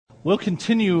We'll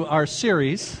continue our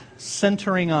series,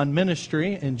 Centering on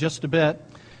Ministry, in just a bit,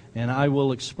 and I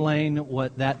will explain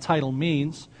what that title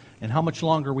means and how much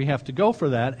longer we have to go for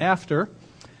that after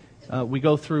we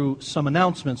go through some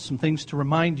announcements, some things to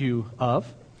remind you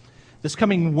of. This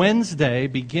coming Wednesday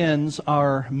begins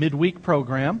our midweek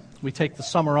program. We take the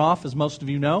summer off, as most of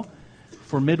you know,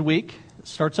 for midweek. It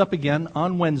starts up again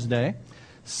on Wednesday,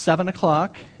 7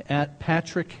 o'clock at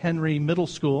Patrick Henry Middle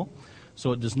School.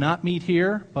 So it does not meet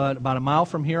here, but about a mile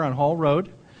from here on Hall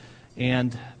Road.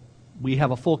 And we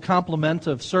have a full complement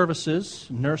of services,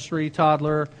 nursery,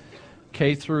 toddler,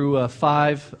 K through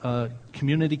 5,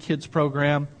 community kids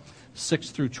program,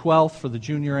 6th through 12th for the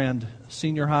junior and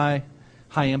senior high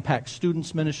impact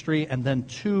students ministry, and then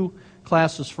 2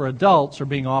 classes for adults are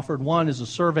being offered. One is a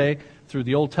survey through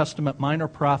the Old Testament minor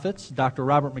prophets. Dr.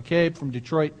 Robert McCabe from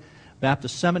Detroit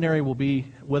Baptist Seminary will be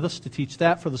with us to teach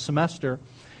that for the semester.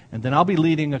 And then I'll be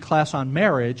leading a class on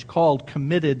marriage called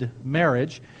Committed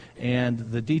Marriage, and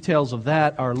the details of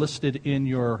that are listed in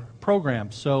your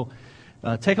program. So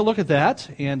take a look at that,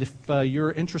 and if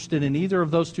you're interested in either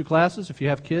of those 2 classes, if you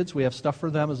have kids, we have stuff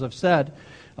for them, as I've said.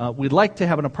 We'd like to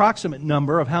have an approximate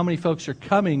number of how many folks are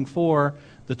coming for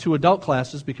the 2 adult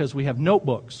classes, because we have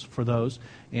notebooks for those,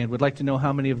 and we'd like to know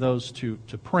how many of those to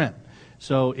print.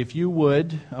 So if you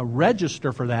would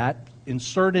register for that,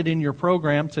 insert it in your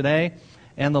program today,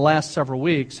 and the last several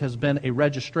weeks has been a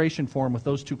registration form with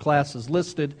those 2 classes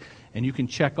listed, and you can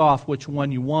check off which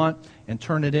one you want and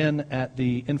turn it in at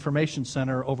the information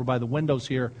center over by the windows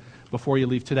here before you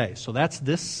leave today. So that's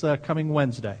this coming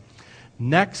Wednesday.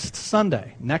 Next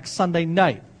Sunday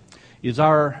night, is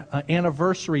our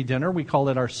anniversary dinner. We call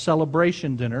it our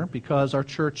celebration dinner because our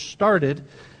church started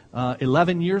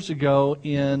 11 years ago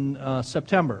in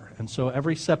September. And so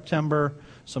every September,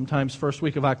 sometimes first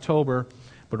week of October,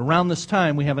 but around this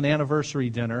time, we have an anniversary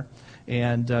dinner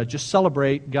and just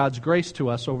celebrate God's grace to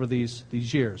us over these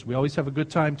years. We always have a good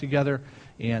time together,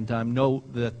 and know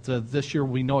that this year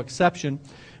will be no exception.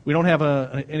 We don't have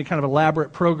any kind of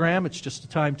elaborate program. It's just a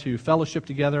time to fellowship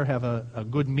together, have a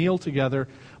good meal together.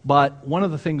 But one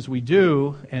of the things we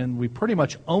do, and we pretty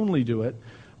much only do it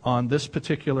on this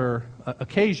particular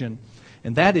occasion,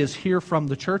 and that is hear from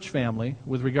the church family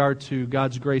with regard to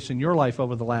God's grace in your life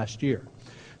over the last year.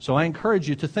 So I encourage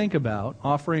you to think about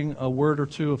offering a word or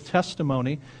 2 of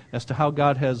testimony as to how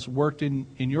God has worked in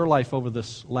your life over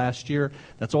this last year.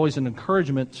 That's always an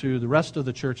encouragement to the rest of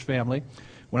the church family.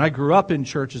 When I grew up in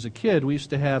church as a kid, we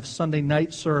used to have Sunday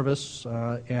night service,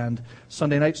 and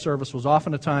Sunday night service was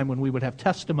often a time when we would have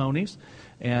testimonies,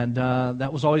 and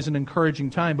that was always an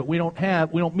encouraging time. But we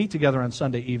don't meet together on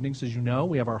Sunday evenings, as you know.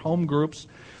 We have our home groups.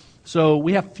 So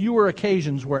we have fewer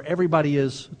occasions where everybody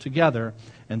is together,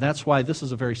 and that's why this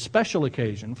is a very special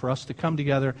occasion for us to come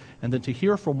together and then to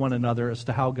hear from one another as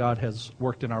to how God has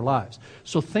worked in our lives.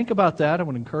 So think about that. I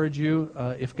would encourage you,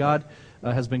 if God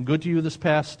has been good to you this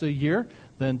past year,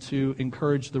 then to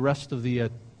encourage the rest of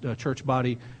the church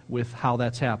body with how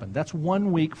that's happened. That's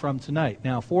 1 week from tonight.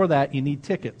 Now, for that, you need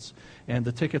tickets, and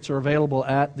the tickets are available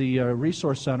at the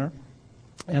Resource Center.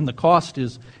 And the cost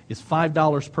is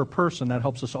 $5 per person. That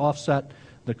helps us offset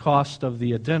the cost of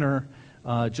the dinner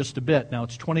just a bit. Now,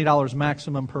 it's $20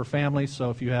 maximum per family, so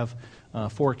if you have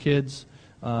 4 kids,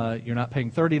 you're not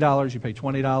paying $30. You pay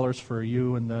 $20 for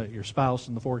you and your spouse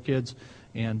and the 4 kids,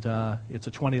 and it's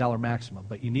a $20 maximum.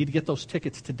 But you need to get those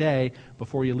tickets today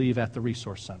before you leave at the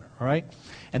Resource Center, all right?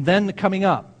 And then coming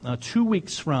up, 2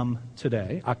 weeks from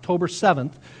today, October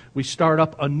 7th, we start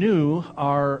up anew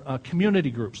our community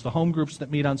groups, the home groups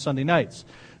that meet on Sunday nights.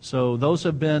 So those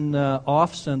have been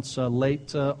off since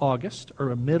late August,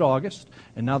 or mid-August,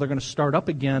 and now they're going to start up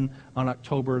again on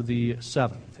October the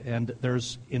 7th. And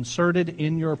there's inserted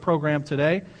in your program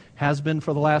today, has been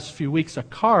for the last few weeks, a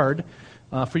card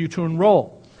for you to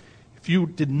enroll. If you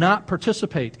did not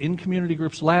participate in community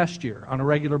groups last year on a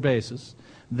regular basis,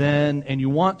 then, and you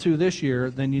want to this year,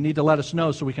 then you need to let us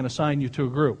know so we can assign you to a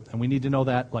group. And we need to know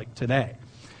that like today.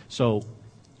 So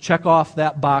check off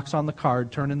that box on the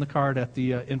card, turn in the card at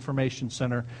the information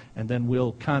center, and then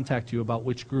we'll contact you about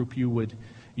which group you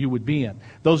would be in.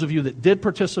 Those of you that did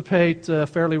participate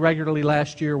fairly regularly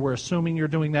last year, we're assuming you're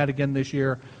doing that again this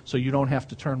year, so you don't have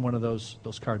to turn one of those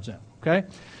cards in. Okay?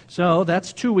 So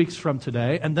that's 2 weeks from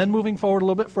today. And then moving forward a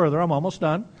little bit further, I'm almost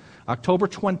done. October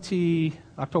 20,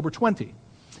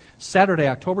 Saturday,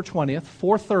 October 20th,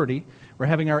 4:30, we're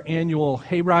having our annual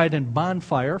hayride and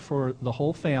bonfire for the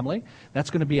whole family. That's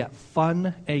going to be at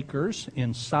Fun Acres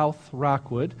in South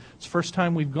Rockwood. It's the first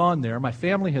time we've gone there. My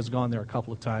family has gone there a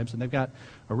couple of times, and they've got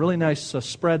a really nice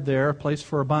spread there, a place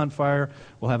for a bonfire.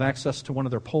 We'll have access to one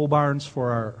of their pole barns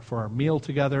for our meal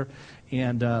together.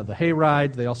 and the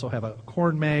hayride. They also have a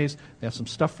corn maze. They have some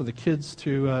stuff for the kids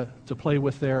to play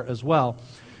with there as well.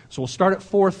 So we'll start at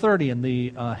 4:30, and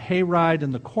the hayride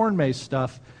and the corn maze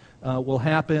stuff will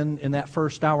happen in that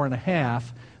first hour and a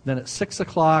half. Then at 6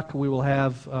 o'clock we'll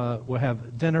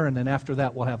have dinner, and then after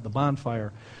that we'll have the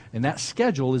bonfire. And that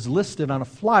schedule is listed on a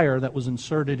flyer that was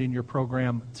inserted in your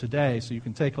program today, so you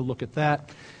can take a look at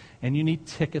that. And you need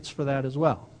tickets for that as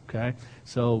well. Okay,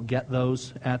 so get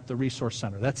those at the Resource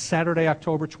Center. That's Saturday,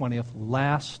 October 20th.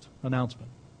 Last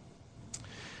announcement.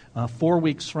 4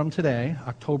 weeks from today,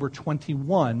 October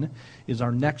 21, is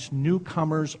our next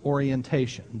newcomers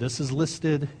orientation. This is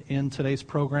listed in today's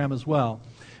program as well.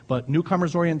 But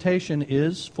newcomers orientation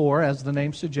is for, as the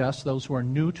name suggests, those who are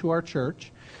new to our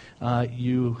church.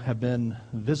 You have been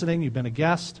visiting, you've been a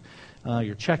guest,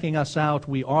 you're checking us out.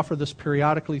 We offer this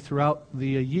periodically throughout the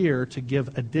year to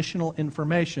give additional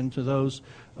information to those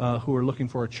who are looking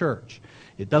for a church.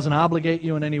 It doesn't obligate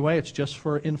you in any way, it's just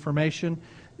for information.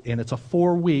 And it's a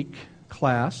 4-week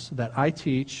class that I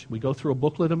teach. We go through a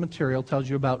booklet of material, tells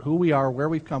you about who we are, where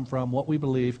we've come from, what we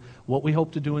believe, what we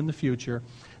hope to do in the future.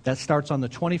 That starts on the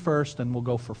 21st, and we'll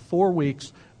go for 4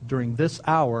 weeks during this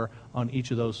hour on each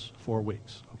of those 4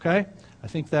 weeks. Okay? I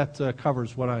think that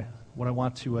covers what I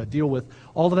want to deal with.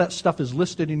 All of that stuff is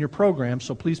listed in your program,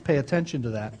 so please pay attention to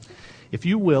that. If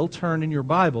you will, turn in your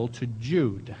Bible to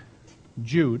Jude.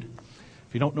 Jude.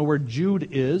 If you don't know where Jude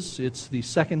is, it's the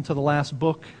second to the last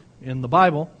book in the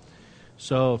Bible.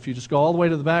 So if you just go all the way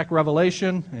to the back,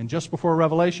 Revelation, and just before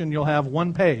Revelation, you'll have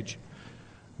one page.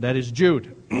 That is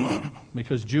Jude,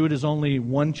 because Jude is only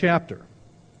one chapter.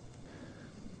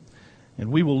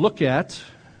 And we will look at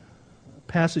a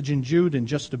passage in Jude in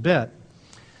just a bit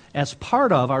as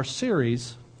part of our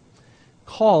series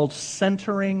called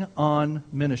Centering on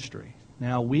Ministry.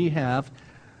 Now, we have,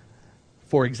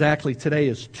 for exactly today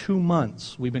is 2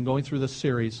 months, we've been going through this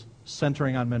series,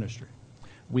 Centering on Ministry.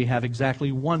 We have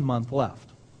exactly 1 month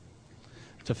left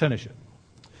to finish it.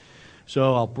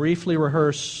 So I'll briefly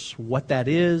rehearse what that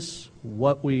is,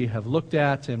 what we have looked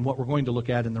at, and what we're going to look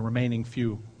at in the remaining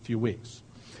few weeks.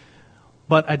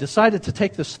 But I decided to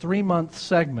take this 3-month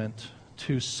segment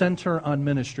to center on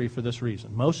ministry for this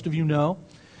reason. Most of you know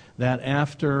that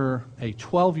after a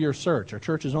 12-year search, our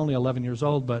church is only 11 years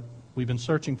old, but we've been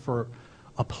searching for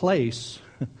a place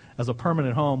as a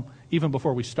permanent home even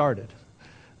before we started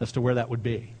as to where that would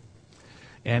be.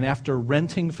 And after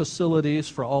renting facilities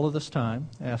for all of this time,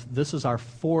 this is our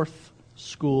 4th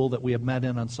school that we have met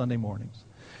in on Sunday mornings.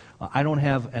 I don't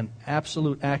have an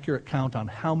absolute accurate count on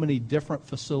how many different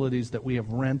facilities that we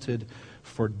have rented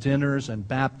for dinners and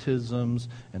baptisms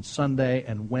and Sunday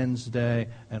and Wednesday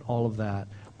and all of that,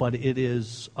 but it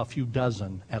is a few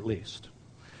dozen at least.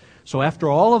 So after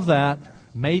all of that,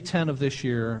 May 10 of this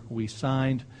year, we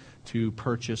signed to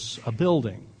purchase a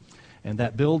building. And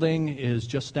that building is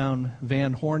just down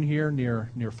Van Horn here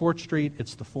near Fort Street.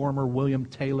 It's the former William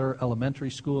Taylor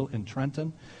Elementary School in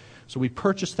Trenton. So we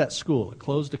purchased that school. It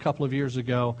closed a couple of years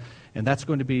ago, and that's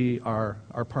going to be our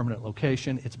permanent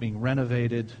location. It's being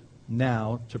renovated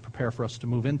now to prepare for us to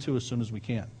move into as soon as we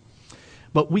can.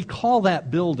 But we call that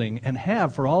building, and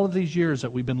have for all of these years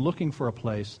that we've been looking for a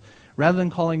place, rather than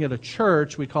calling it a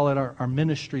church, we call it our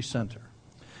ministry center.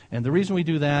 And the reason we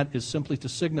do that is simply to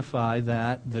signify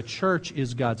that the church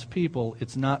is God's people.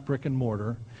 It's not brick and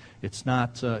mortar. It's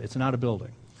not a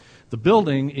building. The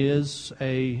building is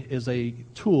a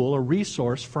tool, a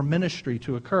resource for ministry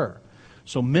to occur.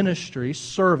 So ministry,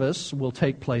 service will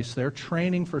take place there.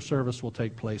 Training for service will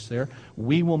take place there.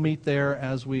 We will meet there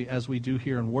as we do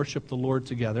here and worship the Lord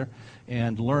together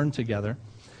and learn together.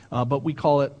 But we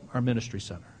call it our ministry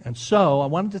center. And so I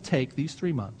wanted to take these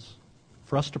 3 months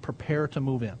for us to prepare to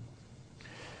move in.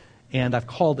 And I've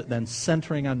called it then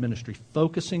Centering on Ministry,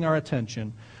 focusing our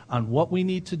attention on what we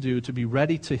need to do to be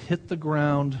ready to hit the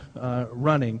ground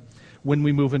running when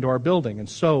we move into our building. And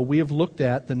so we have looked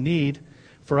at the need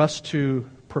for us to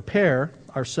prepare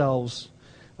ourselves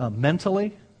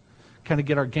mentally, kind of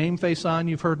get our game face on,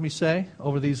 you've heard me say,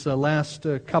 over these last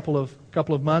couple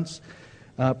of months.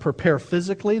 Prepare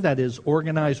physically, that is,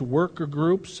 organize worker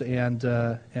groups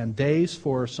and days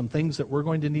for some things that we're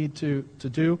going to need to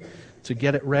do to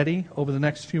get it ready over the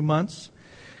next few months.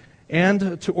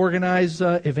 And to organize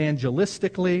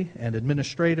evangelistically and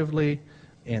administratively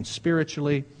and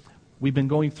spiritually. We've been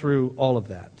going through all of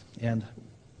that. And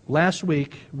last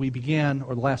week the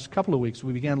last couple of weeks,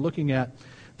 we began looking at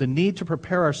the need to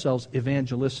prepare ourselves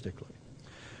evangelistically.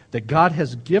 That God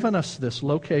has given us this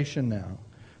location now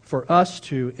for us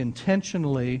to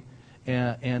intentionally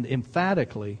and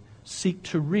emphatically seek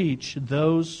to reach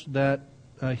those that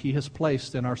He has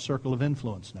placed in our circle of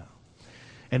influence now.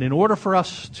 And in order for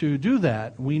us to do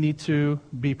that, we need to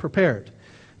be prepared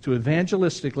to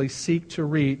evangelistically seek to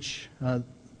reach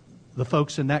the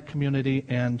folks in that community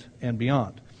and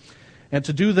beyond. And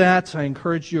to do that, I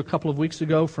encouraged you a couple of weeks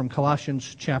ago from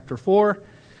Colossians chapter 4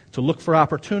 to look for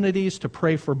opportunities, to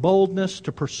pray for boldness,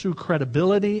 to pursue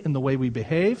credibility in the way we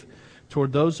behave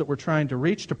toward those that we're trying to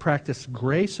reach, to practice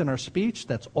grace in our speech.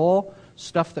 That's all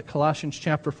stuff that Colossians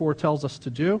chapter 4 tells us to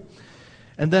do.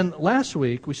 And then last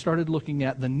week, we started looking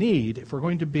at the need, if we're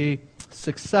going to be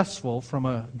successful from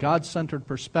a God-centered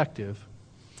perspective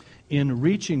in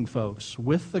reaching folks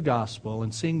with the gospel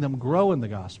and seeing them grow in the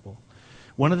gospel.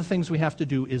 One of the things we have to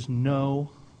do is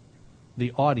know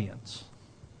the audience.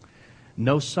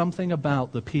 Know something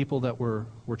about the people that we're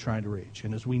trying to reach.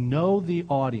 And as we know the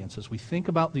audience, as we think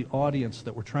about the audience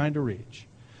that we're trying to reach,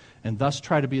 and thus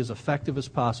try to be as effective as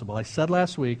possible, I said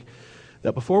last week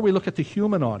that before we look at the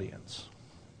human audience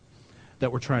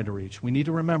that we're trying to reach, we need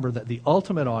to remember that the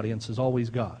ultimate audience is always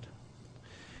God.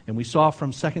 And we saw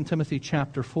from 2 Timothy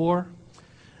chapter 4,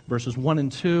 verses 1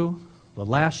 and 2, the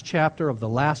last chapter of the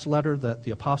last letter that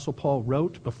the Apostle Paul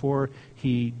wrote before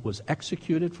he was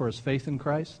executed for his faith in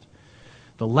Christ.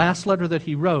 The last letter that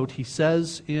he wrote, he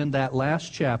says in that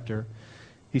last chapter,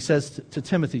 he says to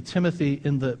Timothy, Timothy,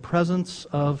 in the presence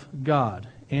of God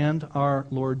and our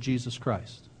Lord Jesus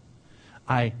Christ,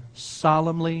 I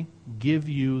solemnly give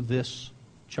you this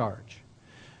charge.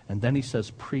 And then he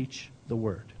says, preach the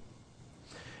word.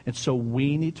 And so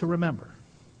we need to remember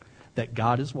that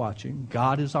God is watching,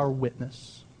 God is our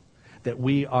witness, that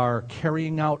we are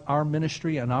carrying out our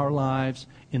ministry and our lives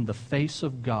in the face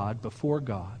of God, before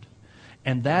God.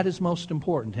 And that is most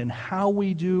important. And how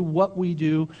we do what we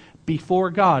do before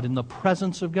God, in the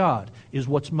presence of God, is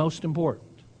what's most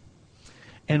important.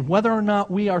 And whether or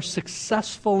not we are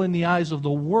successful in the eyes of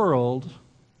the world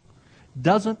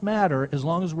doesn't matter as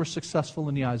long as we're successful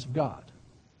in the eyes of God.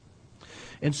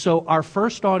 And so our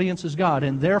first audience is God,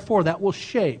 and therefore that will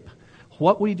shape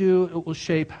what we do, it will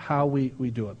shape how we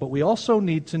do it. But we also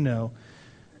need to know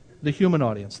the human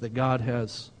audience that God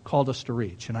has called us to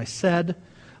reach. And I said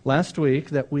last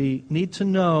week that we need to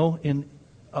know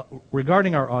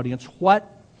regarding our audience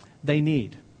what they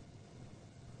need.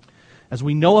 As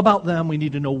we know about them, we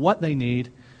need to know what they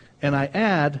need. And I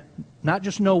add, not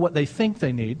just know what they think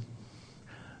they need,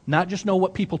 not just know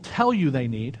what people tell you they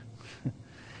need.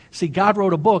 See, God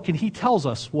wrote a book, and He tells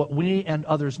us what we and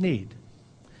others need.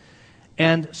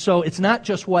 And so it's not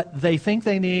just what they think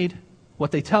they need,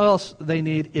 what they tell us they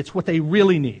need, it's what they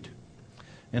really need.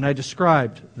 And I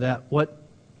described that what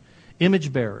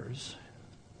image bearers,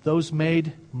 those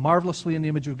made marvelously in the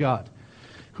image of God,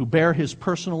 who bear His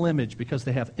personal image because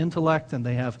they have intellect and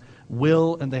they have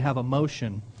will and they have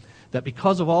emotion, that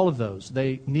because of all of those,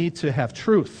 they need to have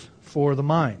truth for the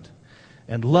mind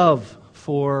and love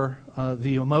for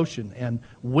the emotion and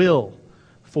will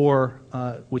for,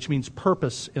 which means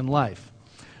purpose in life.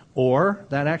 Or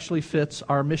that actually fits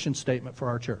our mission statement for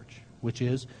our church, which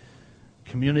is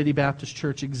Community Baptist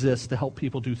Church exists to help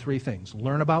people do three things: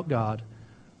 learn about God,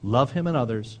 love Him and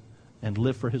others, and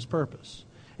live for His purpose.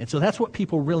 And so that's what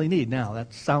people really need. Now,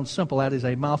 that sounds simple. That is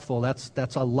a mouthful.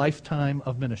 That's a lifetime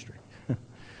of ministry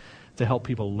to help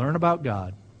people learn about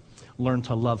God, learn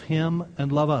to love Him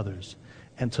and love others,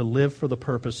 and to live for the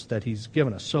purpose that He's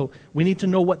given us. So we need to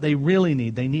know what they really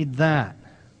need. They need that.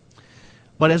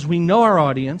 But as we know our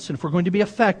audience, and if we're going to be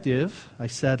effective, I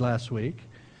said last week,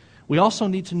 we also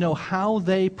need to know how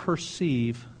they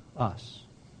perceive us.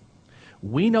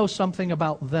 We know something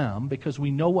about them because we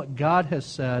know what God has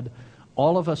said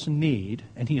all of us need,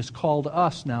 and He has called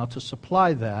us now to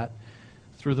supply that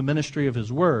through the ministry of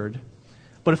His Word.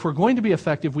 But if we're going to be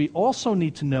effective, we also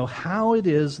need to know how it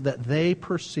is that they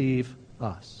perceive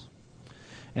us.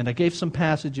 And I gave some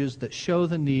passages that show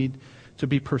the need to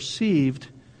be perceived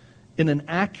in an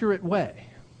accurate way.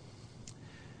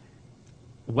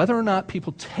 Whether or not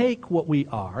people take what we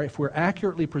are, if we're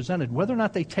accurately presented, whether or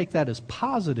not they take that as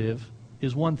positive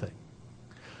is one thing.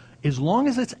 As long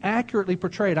as it's accurately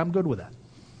portrayed, I'm good with that.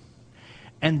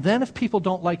 And then if people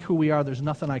don't like who we are, there's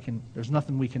nothing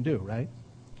we can do, right?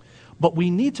 But we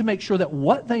need to make sure that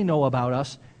what they know about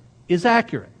us is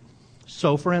accurate.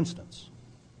 So, for instance,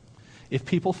 if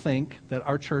people think that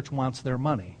our church wants their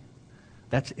money,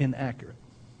 that's inaccurate.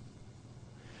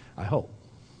 I hope.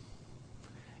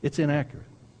 It's inaccurate.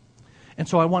 And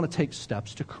so I want to take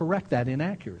steps to correct that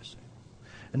inaccuracy.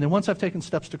 And then once I've taken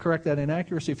steps to correct that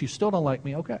inaccuracy, if you still don't like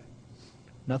me, okay.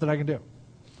 Nothing I can do.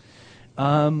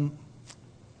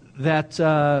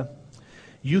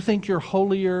 You think you're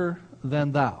holier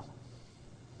than thou.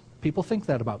 People think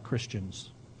that about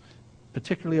Christians,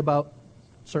 particularly about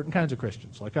certain kinds of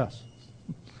Christians like us.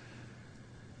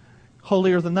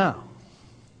 holier than thou.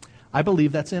 I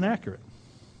believe that's inaccurate.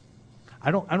 I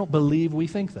don't believe we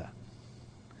think that.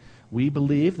 We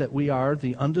believe that we are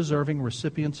the undeserving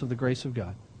recipients of the grace of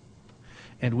God.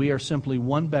 And we are simply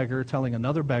one beggar telling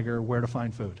another beggar where to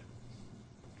find food.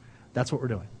 That's what we're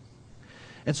doing.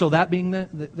 And so that being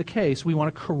the case, we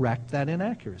want to correct that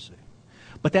inaccuracy.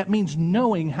 But that means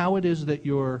knowing how it is that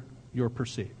you're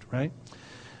perceived, right?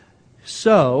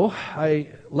 So I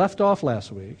left off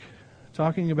last week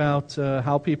talking about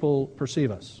how people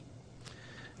perceive us.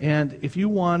 And if you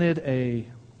wanted a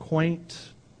quaint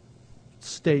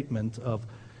statement of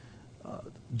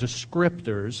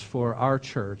descriptors for our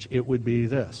church, it would be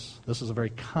this. This is a very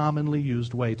commonly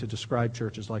used way to describe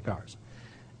churches like ours.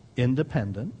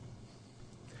 Independent,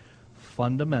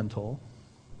 fundamental,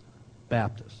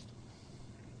 Baptist.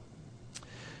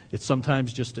 It's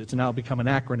sometimes it's now become an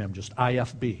acronym, just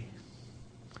IFB.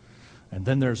 And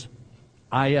then there's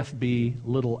IFB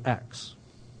little x.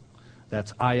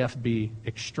 That's IFB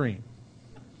extreme.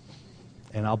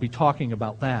 And I'll be talking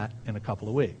about that in a couple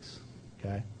of weeks.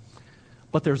 Okay?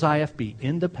 But there's IFB,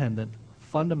 independent,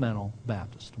 fundamental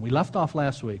Baptist. We left off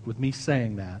last week with me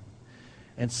saying that,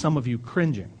 and some of you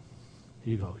cringing.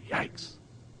 You go, yikes.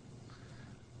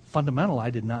 Fundamental,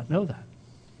 I did not know that.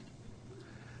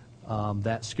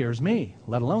 That scares me,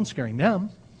 let alone scaring them.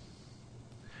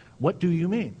 What do you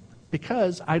mean?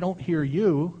 Because I don't hear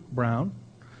you, Brown,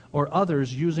 or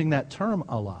others using that term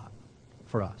a lot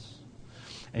for us.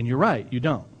 And you're right, you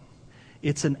don't.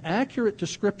 It's an accurate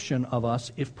description of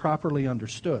us if properly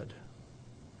understood.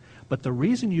 But the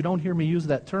reason you don't hear me use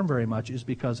that term very much is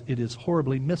because it is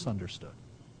horribly misunderstood.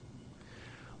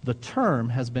 The term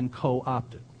has been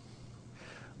co-opted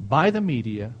by the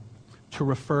media to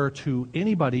refer to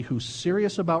anybody who's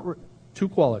serious about two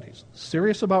qualities,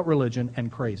 serious about religion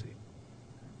and crazy.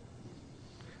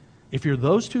 If you're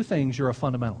those two things, you're a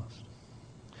fundamentalist.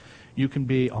 You can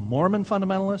be a Mormon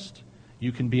fundamentalist,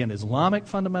 you can be an Islamic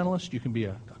fundamentalist, you can be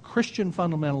a Christian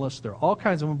fundamentalist. There are all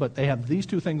kinds of them, but they have these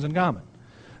two things in common.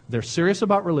 They're serious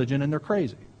about religion and they're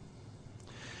crazy.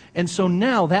 And so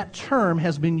now that term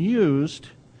has been used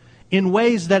in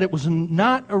ways that it was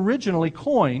not originally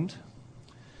coined,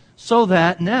 so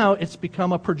that now it's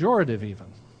become a pejorative even.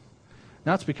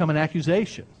 Now it's become an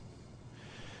accusation.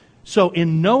 So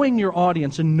in knowing your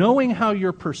audience and knowing how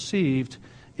you're perceived,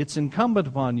 it's incumbent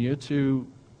upon you to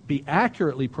be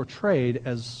accurately portrayed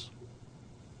as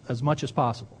much as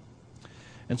possible.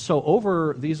 And so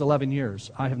over these 11 years,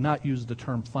 I have not used the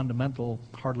term fundamental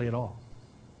hardly at all.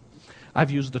 I've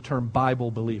used the term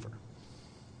Bible believer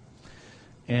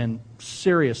and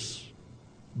serious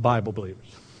Bible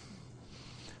believers.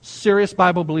 Serious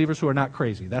Bible believers who are not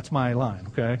crazy. That's my line,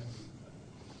 okay?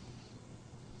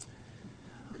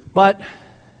 But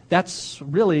that's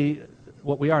really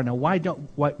what we are. Now, why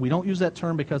we don't use that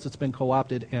term because it's been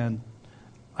co-opted, and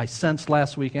I sensed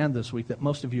last week and this week that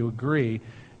most of you agree.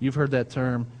 You've heard that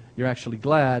term. You're actually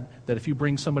glad that if you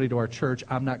bring somebody to our church,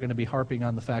 I'm not going to be harping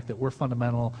on the fact that we're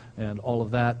fundamental and all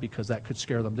of that because that could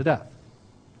scare them to death,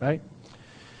 right?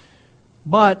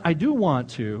 But I do want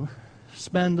to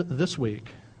spend this week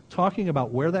talking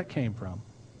about where that came from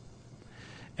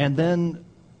and then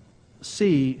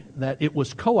see that it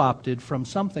was co-opted from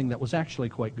something that was actually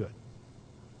quite good.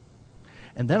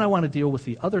 And then I want to deal with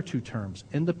the other two terms,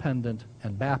 independent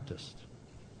and Baptist,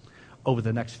 over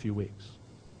the next few weeks.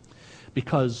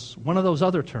 Because one of those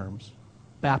other terms,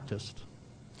 Baptist,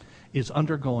 is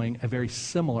undergoing a very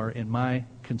similar, in my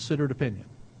considered opinion,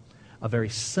 a very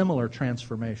similar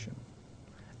transformation,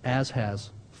 as has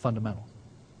fundamental.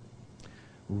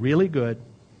 Really good,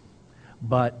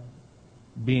 but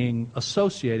being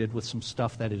associated with some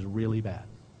stuff that is really bad.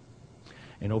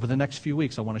 And over the next few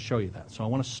weeks, I want to show you that. So I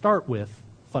want to start with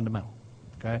fundamental.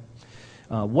 Okay,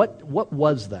 what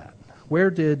was that? Where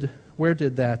did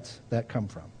that come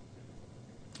from?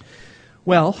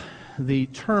 Well, the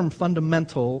term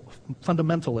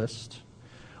fundamentalist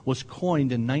was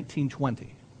coined in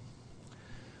 1920,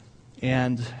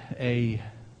 and a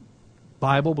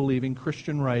Bible-believing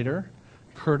Christian writer,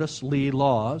 Curtis Lee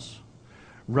Laws,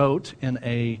 wrote in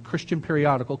a Christian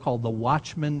periodical called the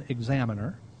Watchman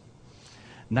Examiner,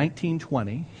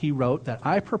 1920, he wrote that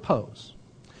I propose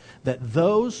that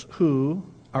those who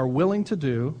are willing to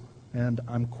do, and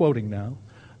I'm quoting now,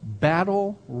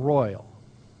 battle royal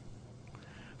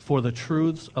for the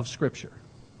truths of Scripture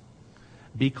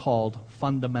be called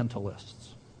fundamentalists.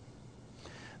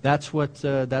 That's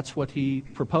what he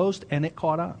proposed, and it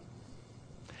caught on.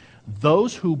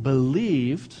 Those who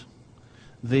believed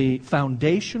the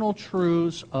foundational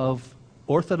truths of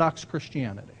Orthodox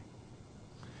Christianity,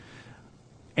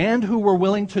 and who were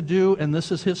willing to do, and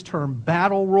this is his term,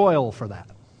 battle royal for that.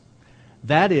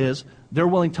 That is, they're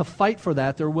willing to fight for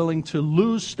that. They're willing to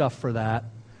lose stuff for that.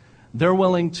 They're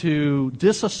willing to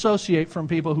disassociate from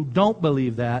people who don't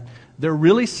believe that. They're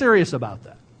really serious about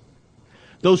that.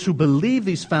 Those who believe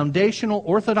these foundational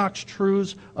orthodox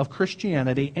truths of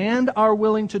Christianity and are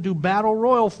willing to do battle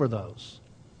royal for those,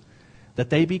 that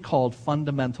they be called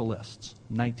fundamentalists,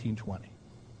 1920.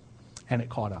 And it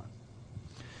caught on.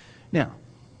 Now,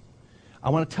 I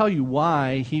want to tell you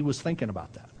why he was thinking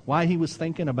about that, why he was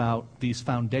thinking about these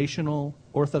foundational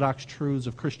orthodox truths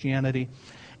of Christianity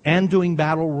and doing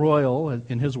battle royal,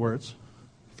 in his words,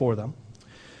 for them.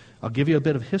 I'll give you a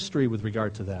bit of history with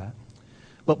regard to that.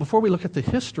 But before we look at the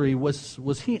history,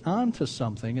 was he on to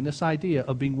something in this idea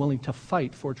of being willing to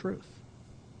fight for truth?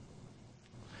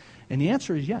 And the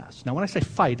answer is yes. Now, when I say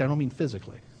fight, I don't mean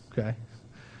physically, okay?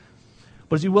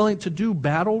 But is he willing to do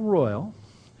battle royal,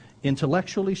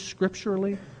 intellectually,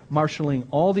 scripturally, marshaling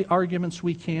all the arguments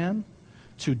we can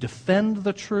to defend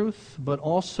the truth, but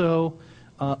also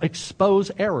expose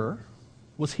error?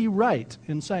 Was he right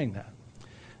in saying that?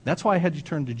 That's why I had you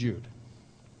turn to Jude.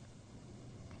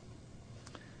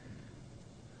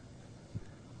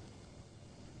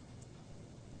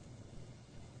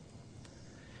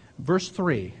 Verse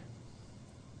 3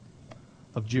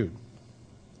 of Jude.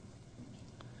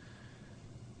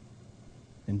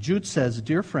 And Jude says,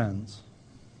 "Dear friends,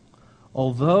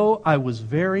 although I was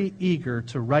very eager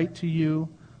to write to you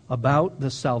about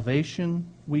the salvation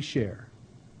we share,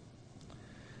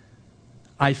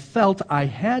 I felt I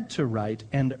had to write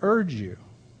and urge you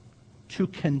to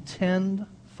contend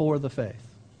for the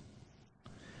faith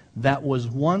that was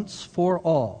once for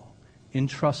all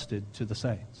entrusted to the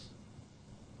saints."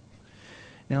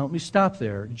 Now, let me stop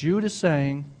there. Jude is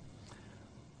saying,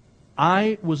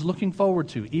 I was looking forward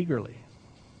to, eagerly,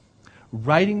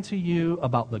 writing to you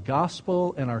about the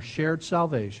gospel and our shared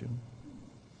salvation.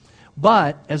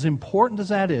 But, as important as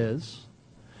that is,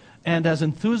 and as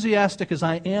enthusiastic as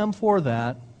I am for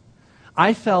that,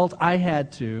 I felt I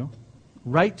had to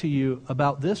write to you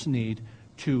about this need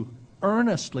to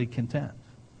earnestly contend.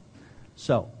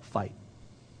 So, fight.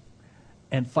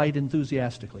 And fight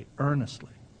enthusiastically, earnestly.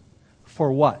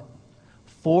 For what?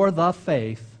 For the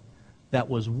faith that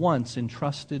was once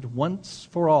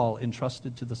for all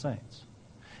entrusted to the saints.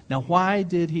 Now, why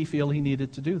did he feel he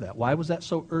needed to do that? Why was that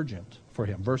so urgent for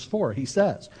him? Verse 4, he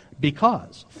says,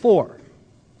 "Because, for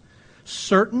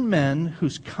certain men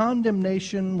whose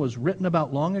condemnation was written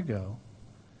about long ago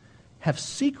have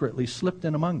secretly slipped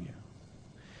in among you.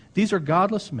 These are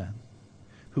godless men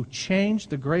who changed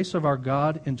the grace of our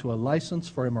God into a license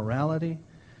for immorality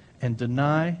and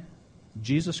deny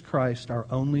Jesus Christ, our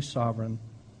only sovereign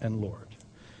and Lord."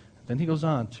 Then he goes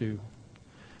on to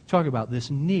talk about this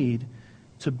need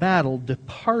to battle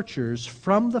departures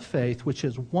from the faith which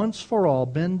has once for all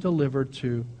been delivered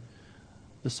to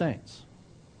the saints,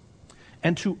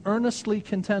 and to earnestly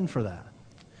contend for that.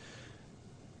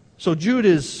 So Jude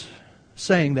is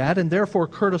saying that, and therefore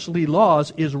Curtis Lee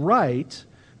Laws is right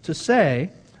to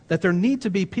say that there need to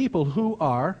be people who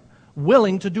are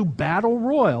willing to do battle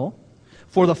royal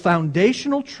for the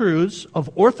foundational truths of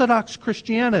Orthodox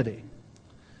Christianity.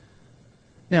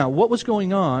 Now, what was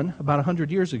going on about 100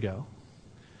 years ago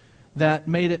that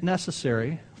made it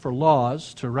necessary for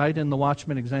Laws to write in the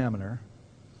Watchman Examiner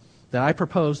that I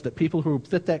proposed that people who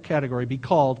fit that category be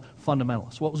called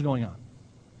fundamentalists? What was going on?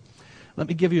 Let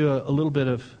me give you a little bit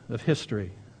of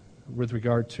history with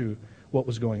regard to what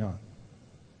was going on.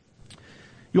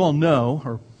 You all know,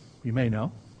 or you may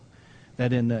know,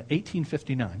 that in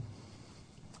 1859,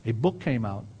 a book came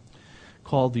out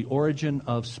called The Origin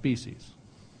of Species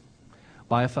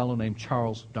by a fellow named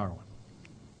Charles Darwin.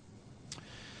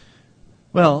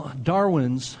 Well,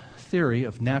 Darwin's theory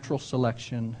of natural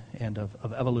selection and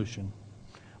of evolution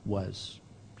was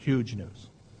huge news.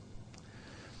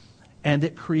 And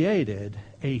it created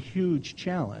a huge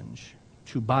challenge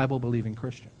to Bible-believing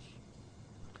Christians.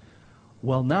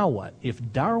 Well, now what?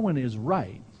 If Darwin is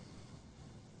right,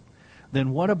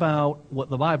 then what about what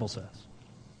the Bible says?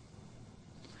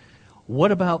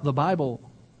 What about the Bible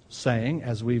saying,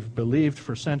 as we've believed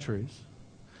for centuries,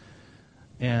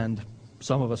 and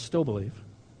some of us still believe,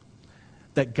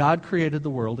 that God created the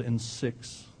world in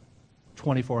 6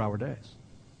 24-hour days?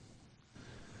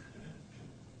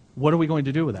 What are we going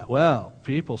to do with that? Well,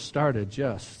 people started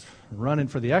just running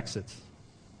for the exits.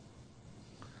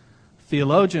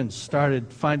 Theologians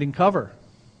started finding cover.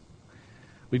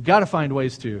 We've got to find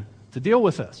ways to deal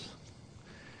with this.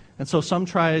 And so some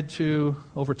tried to,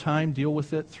 over time, deal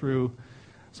with it through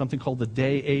something called the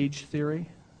day-age theory.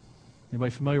 Anybody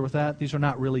familiar with that? These are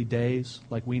not really days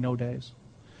like we know days.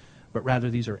 but rather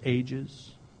these are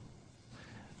ages.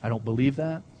 I don't believe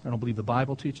that. I don't believe the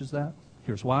Bible teaches that.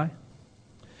 Here's why.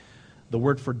 The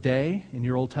word for day in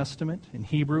your Old Testament in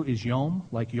Hebrew is Yom,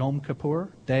 like Yom Kippur,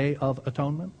 Day of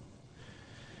Atonement.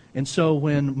 And so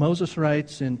when Moses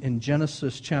writes in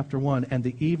Genesis chapter 1, and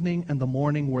the evening and the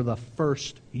morning were the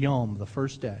first Yom, the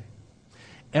first day.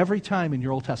 Every time in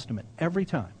your Old Testament, every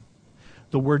time,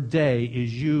 the word day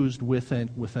is used with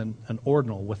an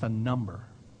ordinal, with a number.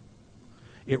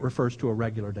 It refers to a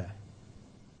regular day.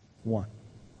 One.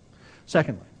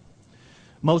 Secondly,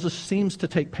 Moses seems to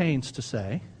take pains to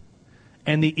say,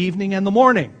 and the evening and the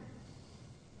morning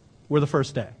were the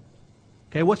first day.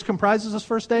 Okay, what comprises this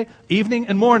first day? Evening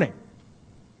and morning.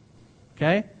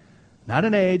 Okay? Not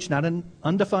an age, not an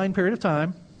undefined period of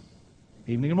time.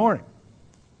 Evening and morning.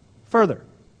 Further,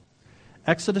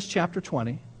 Exodus chapter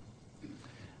 20,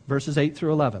 verses 8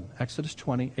 through 11. Exodus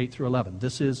 20, 8 through 11.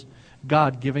 This is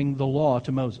God giving the law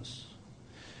to Moses.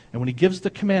 And when he gives the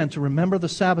command to remember the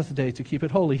Sabbath day to keep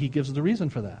it holy, he gives the reason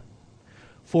for that.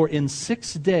 For in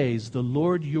 6 days the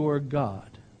Lord your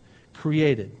God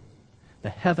created the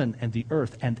heaven and the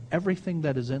earth and everything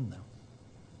that is in them.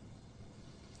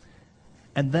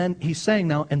 And then he's saying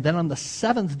now, and then on the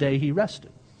 7th day he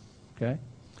rested. Okay?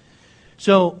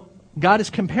 So God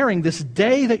is comparing this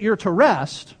day that you're to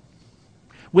rest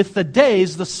with the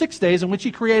days, the 6 days in which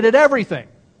he created everything.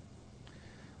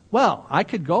 Well, I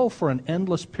could go for an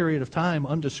endless period of time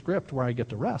undescript where I get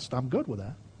to rest. I'm good with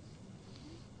that.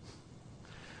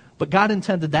 But God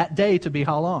intended that day to be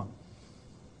how long?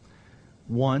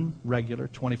 One regular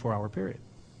 24-hour period.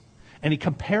 And he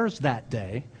compares that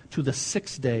day to the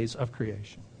 6 days of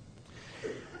creation.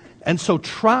 And so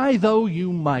try though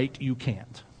you might, you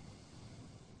can't.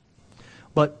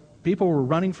 But people were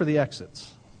running for the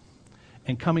exits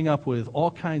and coming up with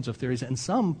all kinds of theories, and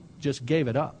some just gave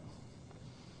it up.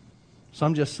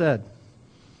 Some just said,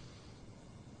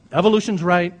 evolution's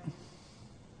right,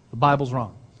 the Bible's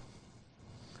wrong.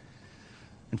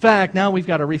 In fact, now we've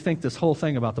got to rethink this whole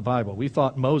thing about the Bible. We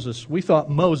thought Moses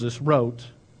wrote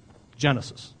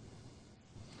Genesis.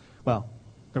 Well,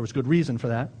 there was good reason for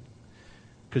that,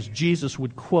 because Jesus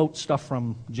would quote stuff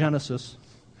from Genesis,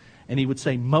 and he would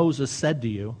say, Moses said to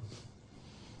you.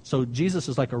 So Jesus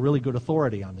is like a really good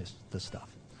authority on this stuff.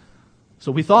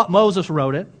 So we thought Moses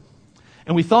wrote it,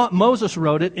 and we thought Moses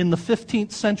wrote it in the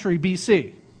 15th century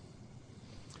BC.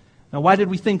 Now, why did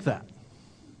we think that?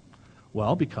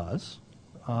 Well, because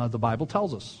the Bible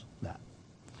tells us that.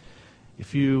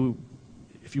 If you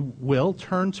will,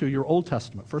 turn to your Old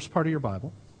Testament, first part of your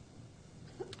Bible,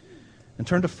 and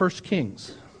turn to 1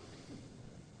 Kings.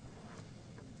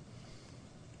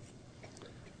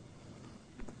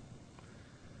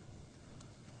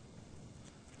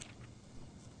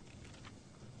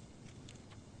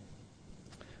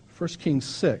 First Kings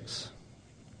 6.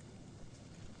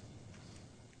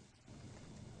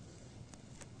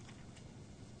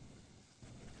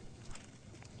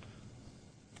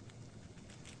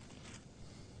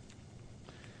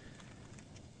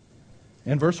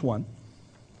 And verse 1.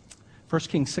 1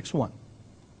 Kings 6:1.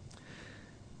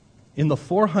 In the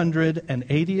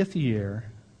 480th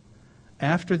year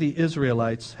after the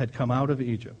Israelites had come out of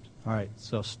Egypt. All right,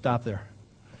 so stop there.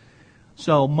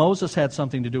 So Moses had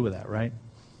something to do with that, right?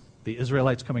 The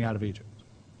Israelites coming out of Egypt.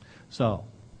 So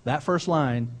that first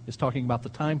line is talking about the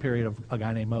time period of a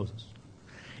guy named Moses.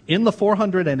 In the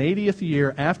 480th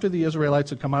year after the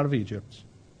Israelites had come out of Egypt,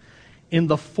 in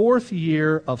the 4th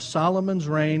year of Solomon's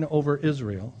reign over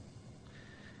Israel,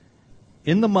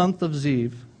 in the month of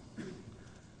Ziv,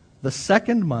 the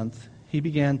 2nd month, he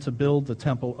began to build the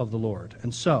temple of the Lord.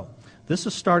 And so, this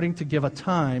is starting to give a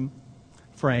time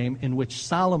frame in which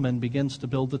Solomon begins to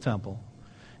build the temple.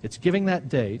 It's giving that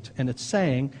date, and it's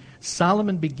saying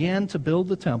Solomon began to build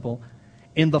the temple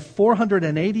in the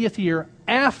 480th year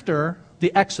after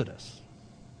the Exodus,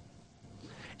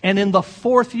 and in the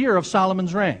 4th year of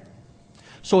Solomon's reign.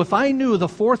 So if I knew the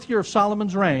 4th year of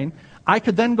Solomon's reign, I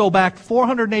could then go back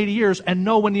 480 years and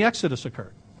know when the Exodus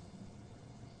occurred.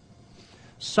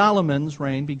 Solomon's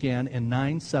reign began in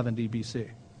 970 BC.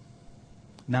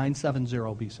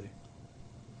 970 BC.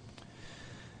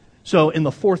 So in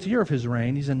the 4th year of his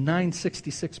reign, he's in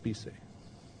 966 BC.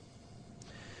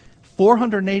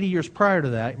 480 years prior to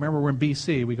that, remember we're in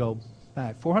BC, we go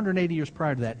back. 480 years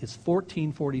prior to that is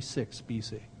 1446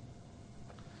 BC.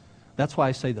 That's why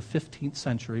I say the 15th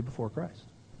century before Christ.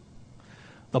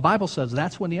 The Bible says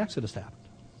that's when the Exodus happened.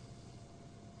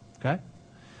 Okay?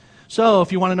 So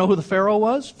if you want to know who the Pharaoh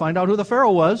was, find out who the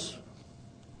Pharaoh was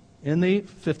in the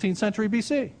 15th century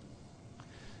BC.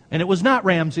 And it was not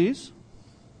Ramses.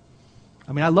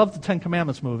 I mean, I love the Ten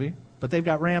Commandments movie, but they've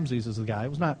got Ramses as the guy. It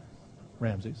was not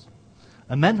Ramses.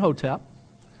 Amenhotep.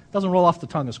 Doesn't roll off the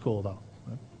tongue as cool, though.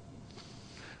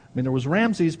 I mean, there was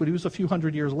Ramses, but he was a few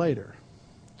hundred years later.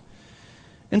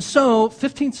 And so,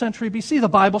 15th century BC, the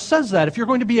Bible says that. If you're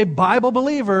going to be a Bible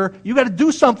believer, you've got to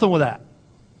do something with that.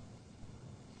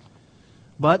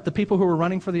 But the people who were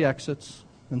running for the exits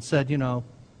and said, you know,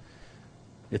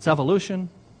 it's evolution.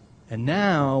 And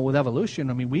now, with evolution,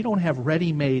 I mean, we don't have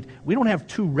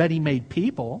two ready-made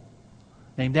people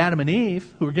named Adam and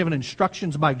Eve who were given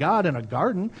instructions by God in a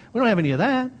garden. We don't have any of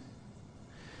that.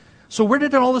 So where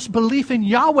did all this belief in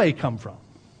Yahweh come from?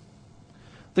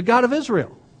 The God of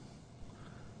Israel.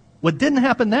 What didn't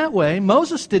happen that way,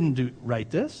 Moses didn't write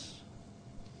this.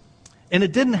 And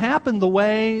it didn't happen the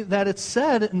way that it's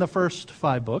said in the first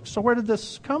 5 books. So where did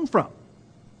this come from?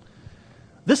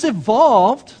 This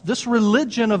evolved, this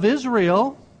religion of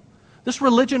Israel, this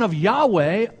religion of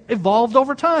Yahweh evolved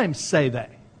over time, say they.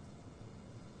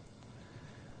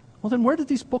 Well, then where did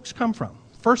these books come from?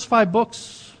 First 5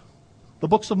 books, the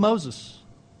books of Moses.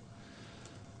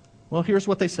 Well, here's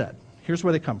what they said. Here's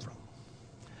where they come from.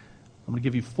 I'm going to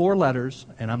give you 4 letters,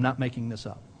 and I'm not making this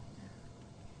up.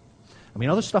 I mean,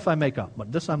 other stuff I make up,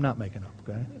 but this I'm not making up,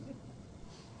 okay?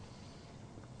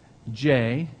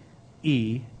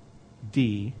 J-E-D-P.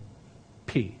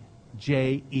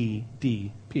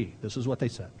 J-E-D-P. This is what they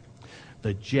said.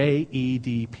 The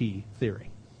J-E-D-P theory.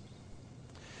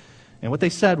 And what they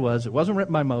said was, it wasn't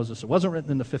written by Moses, it wasn't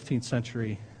written in the 15th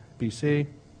century BC.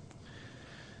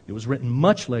 It was written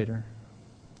much later.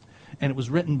 And it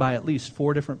was written by at least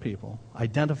 4 different people,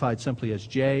 identified simply as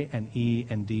J and E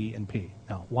and D and P.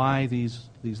 Now, why these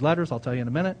letters, I'll tell you in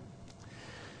a minute.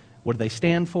 What do they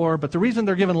stand for? But the reason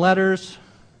they're given letters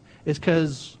is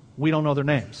because we don't know their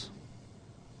names.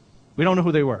 We don't know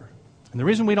who they were. And the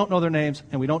reason we don't know their names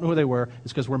and we don't know who they were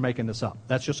is because we're making this up.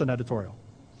 That's just an editorial.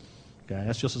 Okay,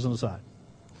 that's just as an aside.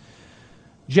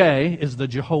 J is the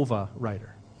Jehovah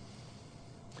writer.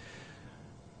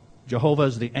 Jehovah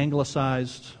is the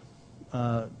anglicized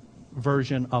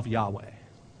version of Yahweh.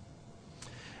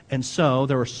 And so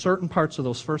there are certain parts of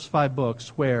those first 5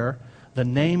 books where the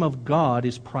name of God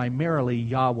is primarily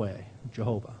Yahweh,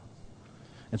 Jehovah.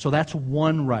 And so that's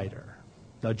one writer,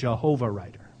 the Jehovah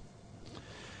writer.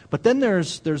 But then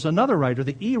there's another writer,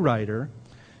 the E writer,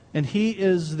 and he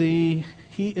is the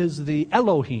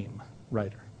Elohim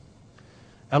writer.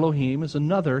 Elohim is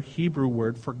another Hebrew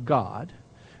word for God.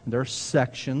 And there are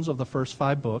sections of the first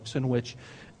 5 books in which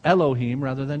Elohim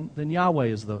rather than Yahweh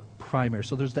is the primary.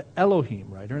 So there's the Elohim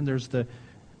writer, and there's the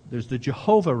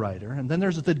Jehovah writer, and then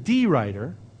there's the D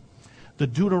writer, the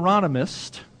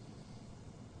Deuteronomist.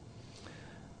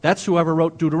 That's whoever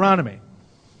wrote Deuteronomy.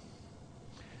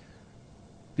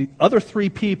 The other 3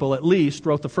 people, at least,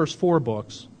 wrote the first 4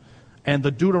 books, and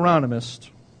the Deuteronomist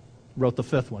wrote the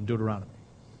 5th one, Deuteronomy.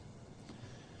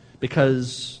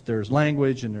 Because there's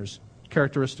language and there's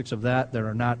characteristics of that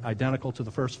are not identical to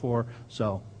the first 4,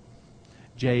 so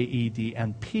J, E, D,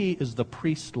 and P is the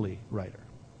priestly writer.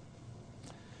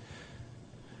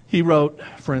 He wrote,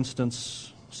 for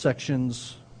instance,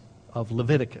 sections of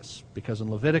Leviticus, because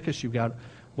in Leviticus you've got,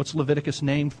 what's Leviticus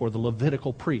named for? The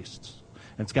Levitical priests.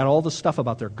 And it's got all the stuff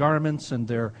about their garments and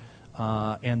their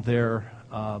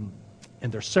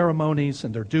ceremonies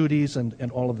and their duties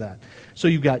and all of that. So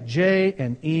you've got J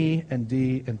and E and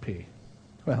D and P.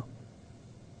 Well,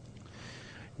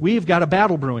 we've got a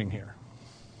battle brewing here.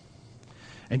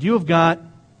 And you have got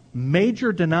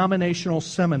major denominational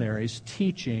seminaries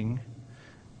teaching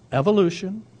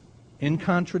evolution in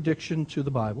contradiction to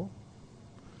the Bible.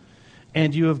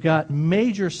 And you have got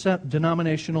major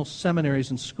denominational seminaries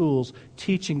and schools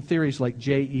teaching theories like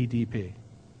JEDP.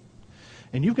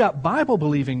 And you've got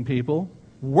Bible-believing people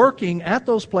working at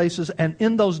those places and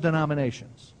in those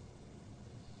denominations.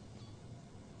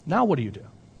 Now what do?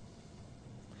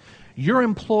 You're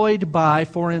employed by,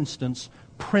 for instance,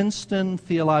 Princeton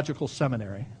Theological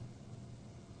Seminary.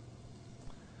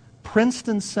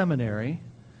 Princeton Seminary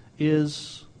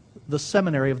is the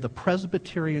seminary of the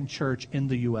Presbyterian Church in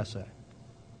the USA.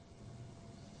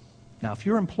 Now, if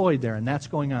you're employed there and that's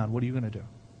going on, what are you going to do?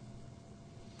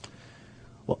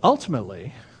 Well,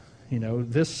 ultimately,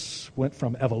 this went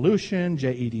from evolution,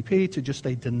 JEDP, to just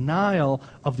a denial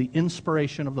of the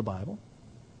inspiration of the Bible.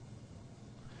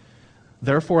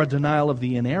 Therefore, a denial of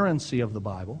the inerrancy of the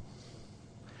Bible.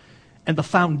 And the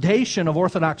foundation of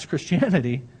Orthodox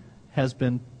Christianity has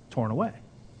been torn away.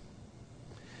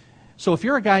 So if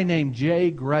you're a guy named J.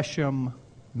 Gresham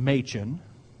Machen,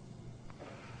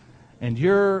 and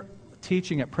you're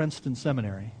teaching at Princeton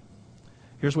Seminary,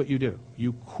 here's what you do.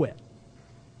 You quit.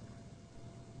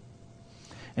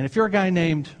 And if you're a guy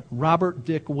named Robert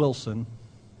Dick Wilson,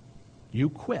 you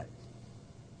quit.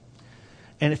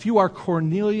 And if you are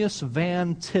Cornelius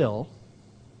Van Til,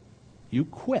 you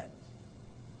quit.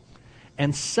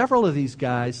 And several of these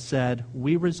guys said,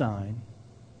 we resign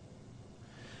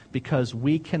because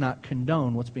we cannot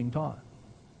condone what's being taught.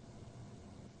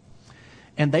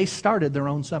 And they started their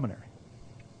own seminary.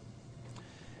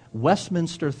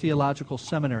 Westminster Theological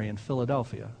Seminary in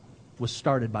Philadelphia was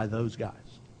started by those guys.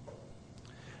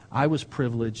 I was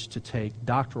privileged to take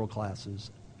doctoral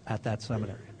classes at that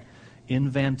seminary. In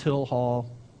Van Til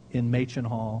Hall, in Machen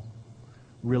Hall.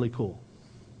 Really cool.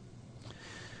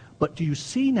 But do you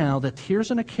see now that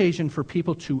here's an occasion for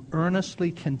people to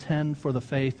earnestly contend for the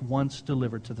faith once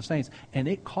delivered to the saints? And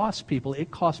it costs people.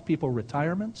 It costs people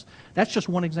retirements. That's just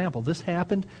one example. This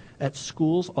happened at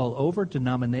schools all over,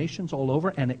 denominations all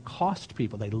over, and it cost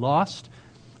people.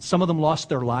 Some of them lost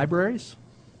their libraries,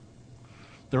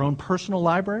 their own personal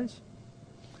libraries.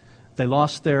 They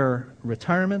lost their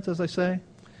retirement, as I say.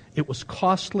 It was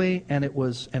costly and it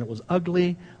was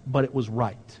ugly, but it was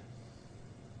right.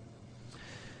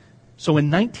 So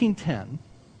in 1910,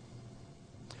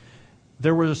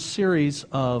 there was a series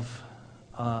of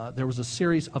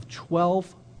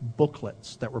 12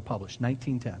 booklets that were published,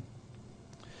 1910.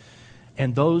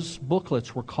 And those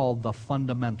booklets were called the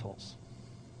Fundamentals.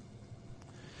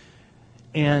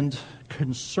 And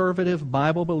conservative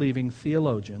Bible-believing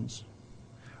theologians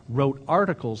wrote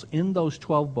articles in those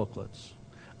 12 booklets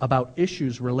about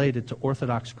issues related to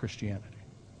Orthodox Christianity,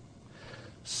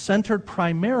 centered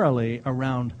primarily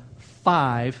around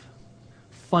 5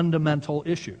 fundamental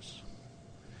issues.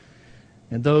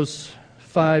 And those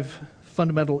 5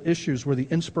 fundamental issues were the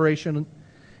inspiration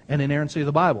and inerrancy of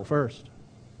the Bible, first.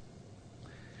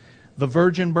 The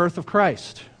virgin birth of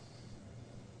Christ,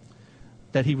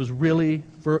 that he was really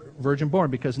virgin born,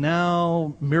 because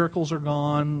now miracles are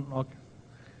gone.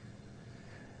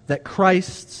 That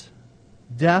Christ's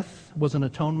death was an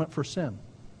atonement for sin.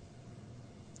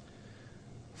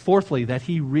 Fourthly, that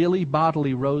he really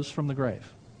bodily rose from the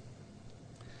grave.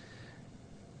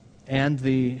 And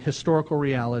the historical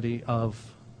reality of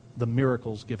the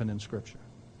miracles given in Scripture.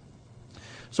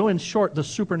 So in short, the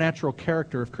supernatural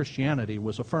character of Christianity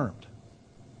was affirmed.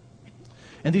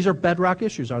 And these are bedrock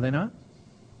issues, are they not?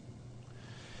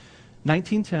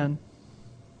 1910,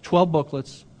 12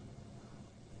 booklets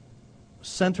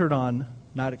centered on,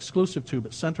 not exclusive to,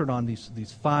 but centered on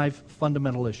these 5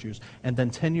 fundamental issues. And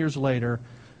then 10 years later,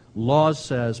 Laws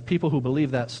says people who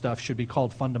believe that stuff should be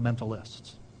called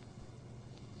fundamentalists.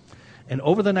 And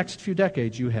over the next few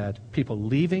decades, you had people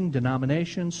leaving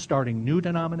denominations, starting new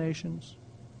denominations,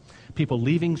 people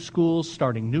leaving schools,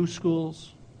 starting new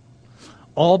schools,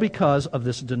 all because of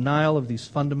this denial of these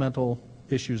fundamental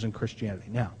issues in Christianity.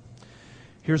 Now,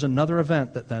 here's another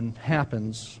event that then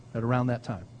happens at around that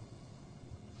time.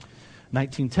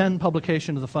 1910,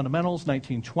 publication of the Fundamentals.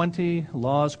 1920,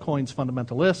 Laws coins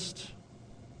fundamentalist.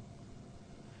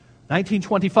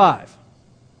 1925,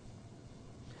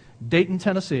 Dayton,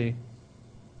 Tennessee,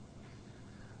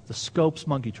 the Scopes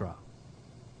monkey trial.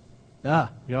 You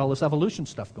got all this evolution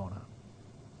stuff going on.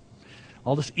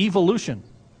 All this evolution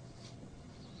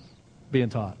being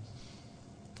taught.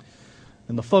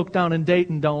 And the folk down in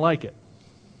Dayton don't like it.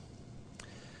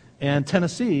 And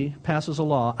Tennessee passes a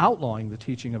law outlawing the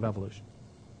teaching of evolution.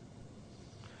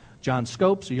 John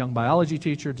Scopes, a young biology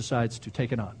teacher, decides to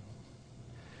take it on.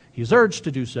 He is urged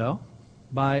to do so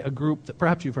by a group that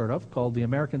perhaps you've heard of called the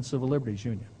American Civil Liberties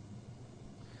Union.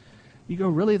 You go,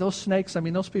 really? Those snakes? I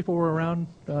mean, those people were around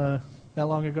that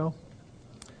long ago?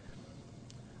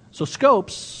 So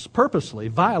Scopes purposely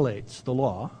violates the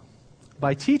law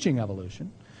by teaching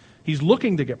evolution. He's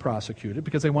looking to get prosecuted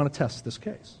because they want to test this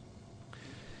case.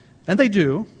 And they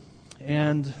do,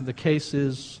 and the case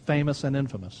is famous and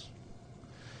infamous.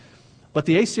 But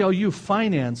the ACLU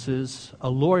finances a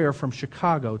lawyer from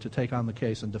Chicago to take on the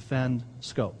case and defend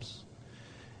Scopes.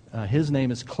 His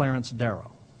name is Clarence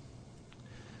Darrow.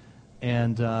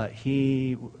 And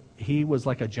he was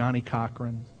like a Johnny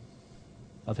Cochran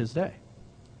of his day.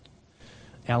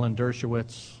 Alan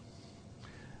Dershowitz,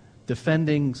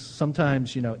 defending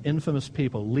sometimes, infamous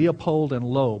people. Leopold and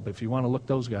Loeb, if you want to look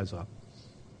those guys up.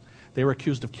 They were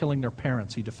accused of killing their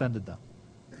parents. He defended them.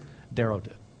 Darrow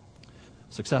did,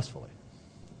 successfully.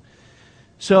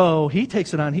 So he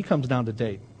takes it on. He comes down to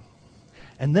Dayton.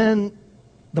 And then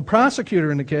the prosecutor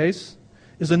in the case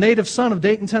is a native son of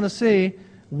Dayton, Tennessee,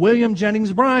 William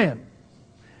Jennings Bryan.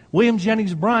 William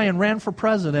Jennings Bryan ran for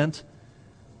president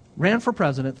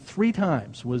 3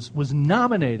 times, was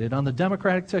nominated on the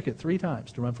Democratic ticket 3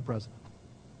 times to run for president.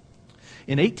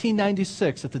 In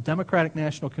 1896, at the Democratic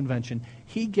National Convention,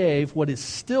 he gave what is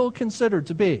still considered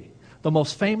to be the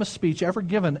most famous speech ever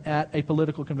given at a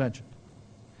political convention.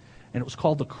 And it was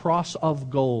called the Cross of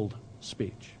Gold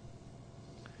speech.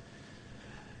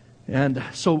 And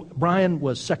so Bryan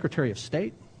was Secretary of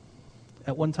State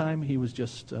at one time. He was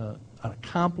just an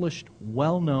accomplished,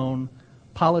 well-known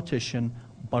politician,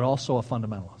 but also a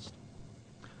fundamentalist.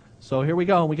 So here we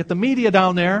go. We get the media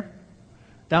down there,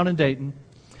 down in Dayton.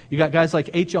 You got guys like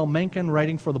H.L. Mencken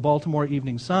writing for the Baltimore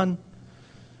Evening Sun,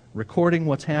 recording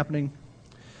what's happening.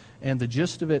 And the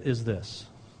gist of it is this.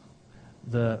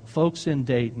 The folks in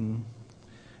Dayton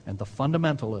and the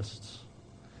fundamentalists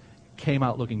came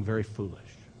out looking very foolish.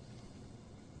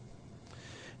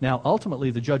 Now,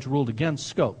 ultimately, the judge ruled against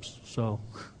Scopes, so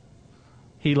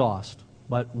he lost.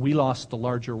 But we lost the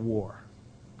larger war.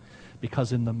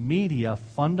 Because in the media,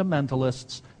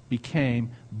 fundamentalists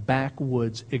became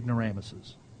backwoods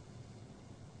ignoramuses.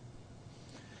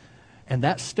 And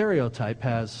that stereotype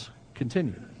has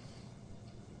continued.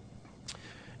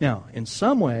 Now, in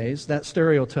some ways, that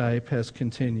stereotype has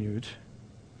continued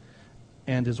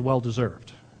and is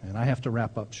well-deserved. And I have to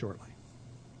wrap up shortly.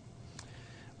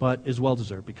 But is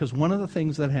well-deserved, because one of the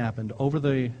things that happened over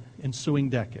the ensuing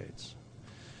decades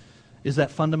is that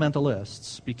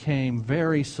fundamentalists became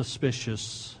very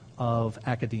suspicious of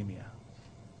academia.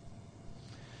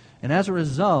 And as a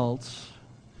result,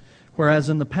 whereas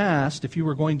in the past, if you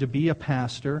were going to be a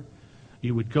pastor,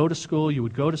 you would go to school, you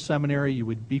would go to seminary, you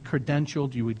would be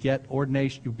credentialed, you would get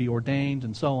ordination, you'd be ordained,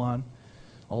 and so on.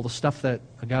 All the stuff that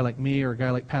a guy like me or a guy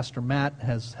like Pastor Matt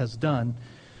has done,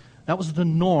 that was the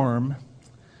norm.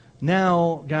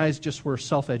 Now, guys just were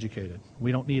self-educated.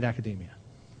 We don't need academia.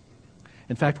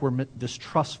 In fact, we're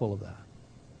distrustful of that.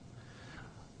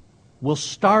 We'll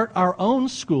start our own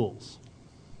schools.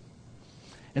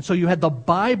 And so you had the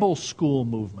Bible school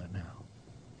movement now.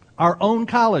 Our own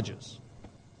colleges.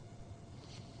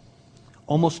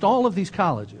 Almost all of these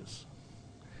colleges,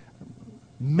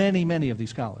 many of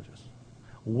these colleges,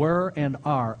 were and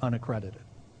are unaccredited.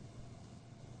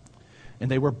 And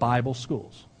they were Bible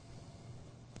schools.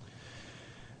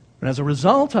 And as a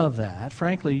result of that,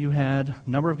 frankly, you had a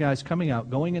number of guys coming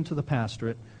out, going into the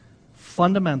pastorate,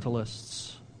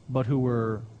 fundamentalists, but who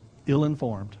were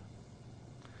ill-informed.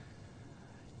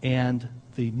 And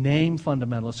the name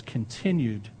fundamentalists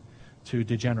continued to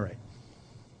degenerate.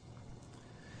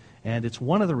 And it's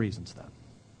one of the reasons, then,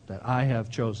 that I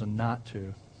have chosen not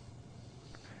to.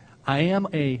 I am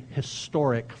a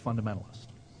historic fundamentalist.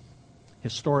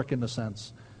 Historic in the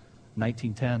sense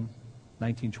 1910,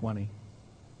 1920.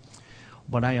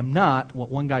 But I am not what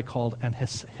one guy called an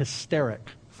hysteric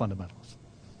fundamentalist.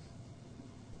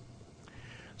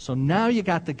 So now you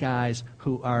got the guys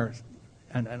who are,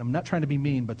 and I'm not trying to be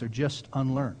mean, but they're just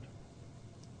unlearned.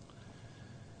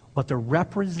 But they're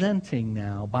representing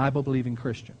now Bible-believing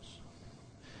Christians.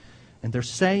 And they're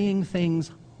saying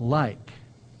things like,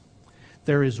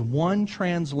 there is one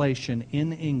translation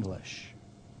in English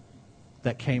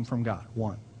that came from God,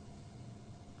 one.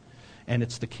 And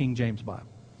it's the King James Bible.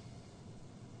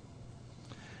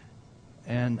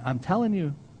 And I'm telling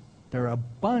you, there are a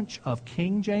bunch of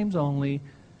King James only,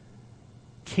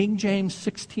 King James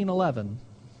 1611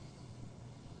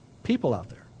 people out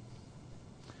there.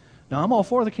 Now, I'm all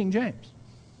for the King James.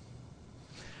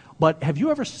 But have you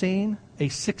ever seen a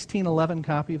 1611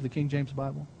 copy of the King James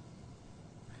Bible?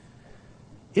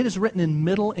 It is written in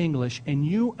Middle English,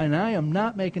 and I am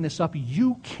not making this up,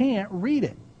 you can't read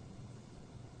it.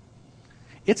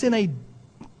 It's in a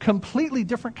completely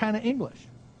different kind of English.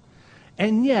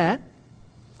 And yet,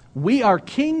 we are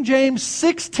King James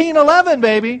 1611,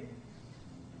 baby.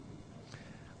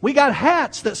 We got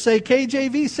hats that say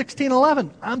KJV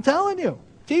 1611. I'm telling you.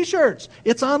 T-shirts.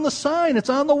 It's on the sign. It's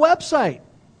on the website.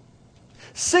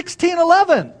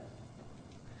 1611.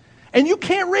 And you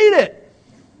can't read it.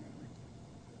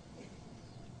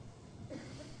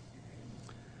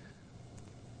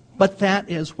 But that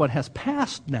is what has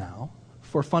passed now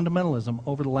for fundamentalism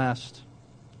over the last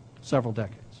several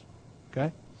decades.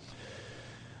 Okay?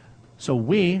 So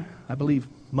I believe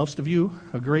most of you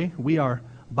agree, we are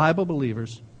Bible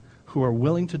believers who are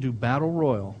willing to do battle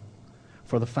royal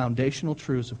for the foundational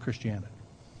truths of Christianity.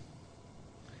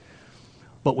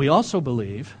 But we also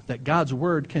believe that God's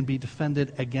Word can be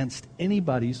defended against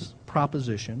anybody's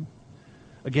proposition,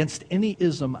 against any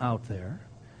ism out there,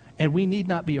 and we need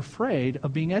not be afraid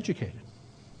of being educated.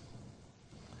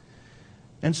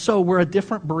 And so we're a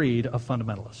different breed of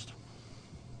fundamentalist,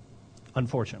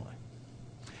 unfortunately.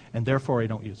 And therefore I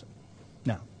don't use it.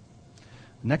 Now,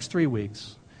 the next 3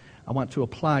 weeks, I want to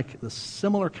apply the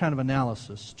similar kind of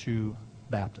analysis to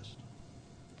Baptist.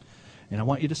 And I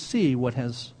want you to see what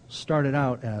has started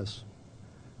out as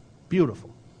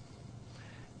beautiful,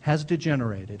 has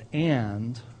degenerated,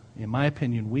 and In my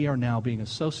opinion, we are now being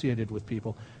associated with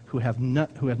people who have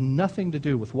nothing to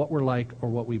do with what we're like or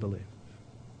what we believe.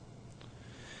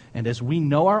 And as we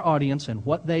know our audience and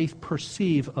what they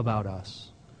perceive about us,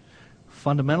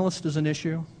 fundamentalist is an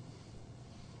issue,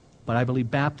 but I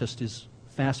believe Baptist is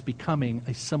fast becoming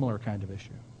a similar kind of issue.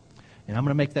 And I'm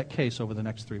going to make that case over the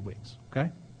next 3 weeks,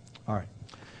 okay? All right.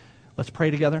 Let's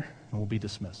pray together, and we'll be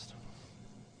dismissed.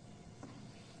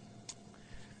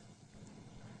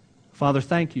 Father,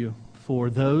 thank you for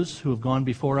those who have gone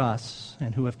before us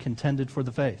and who have contended for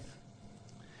the faith.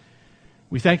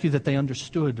 We thank you that they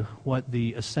understood what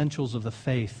the essentials of the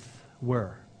faith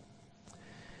were.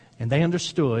 And they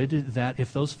understood that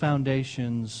if those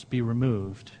foundations be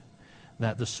removed,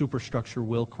 that the superstructure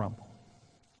will crumble.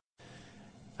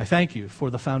 I thank you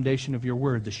for the foundation of your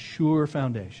word, the sure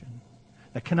foundation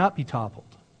that cannot be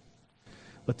toppled.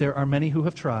 But there are many who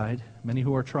have tried, many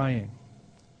who are trying.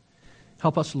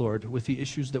 Help us, Lord, with the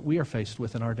issues that we are faced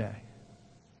with in our day.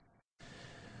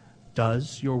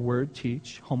 Does your word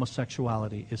teach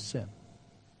homosexuality is sin?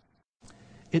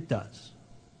 It does.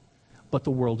 But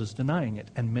the world is denying it,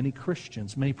 and many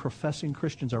Christians, many professing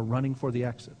Christians are running for the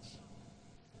exits.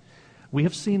 We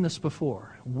have seen this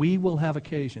before. We will have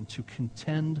occasion to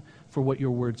contend for what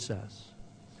your word says.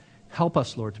 Help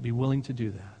us, Lord, to be willing to do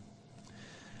that.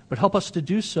 But help us to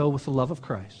do so with the love of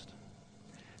Christ.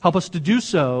 Help us to do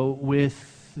so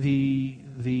with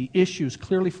the issues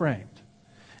clearly framed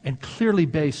and clearly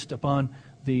based upon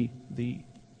the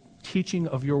teaching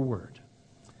of your word.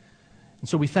 And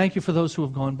so we thank you for those who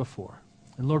have gone before.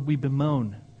 And Lord, we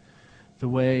bemoan the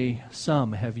way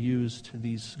some have used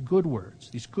these good words,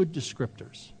 these good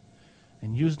descriptors,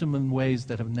 and used them in ways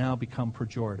that have now become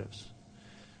pejoratives.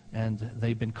 And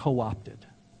they've been co-opted.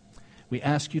 We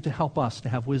ask you to help us to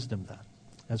have wisdom then,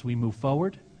 as we move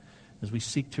forward, as we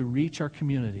seek to reach our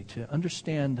community, to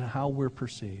understand how we're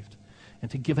perceived,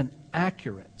 and to give an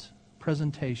accurate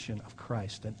presentation of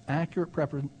Christ, an accurate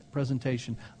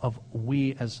presentation of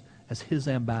we as his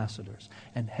ambassadors.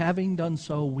 And having done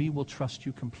so, we will trust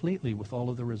you completely with all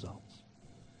of the results.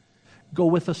 Go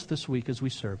with us this week as we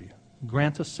serve you.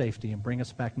 Grant us safety and bring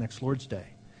us back next Lord's Day.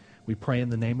 We pray in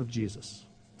the name of Jesus.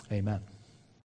 Amen.